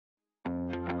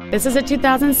This is a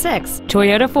 2006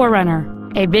 Toyota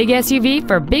 4Runner, a big SUV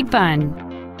for big fun.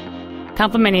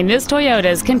 Complementing this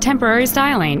Toyota's contemporary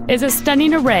styling is a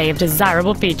stunning array of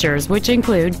desirable features, which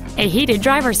include a heated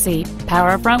driver's seat,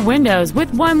 power front windows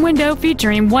with one window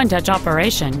featuring one-touch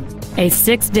operation, a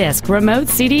 6-disc remote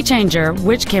CD changer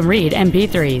which can read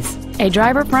MP3s, a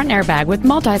driver front airbag with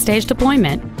multi-stage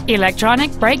deployment,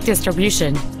 electronic brake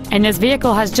distribution, and this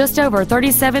vehicle has just over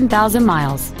 37,000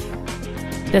 miles.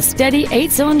 The steady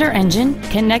 8-cylinder engine,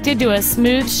 connected to a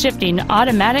smooth shifting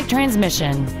automatic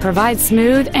transmission, provides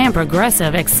smooth and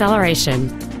progressive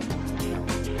acceleration.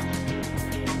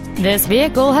 This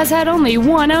vehicle has had only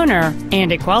one owner,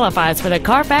 and it qualifies for the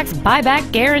Carfax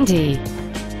buyback guarantee.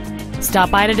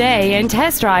 Stop by today and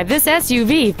test drive this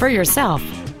SUV for yourself.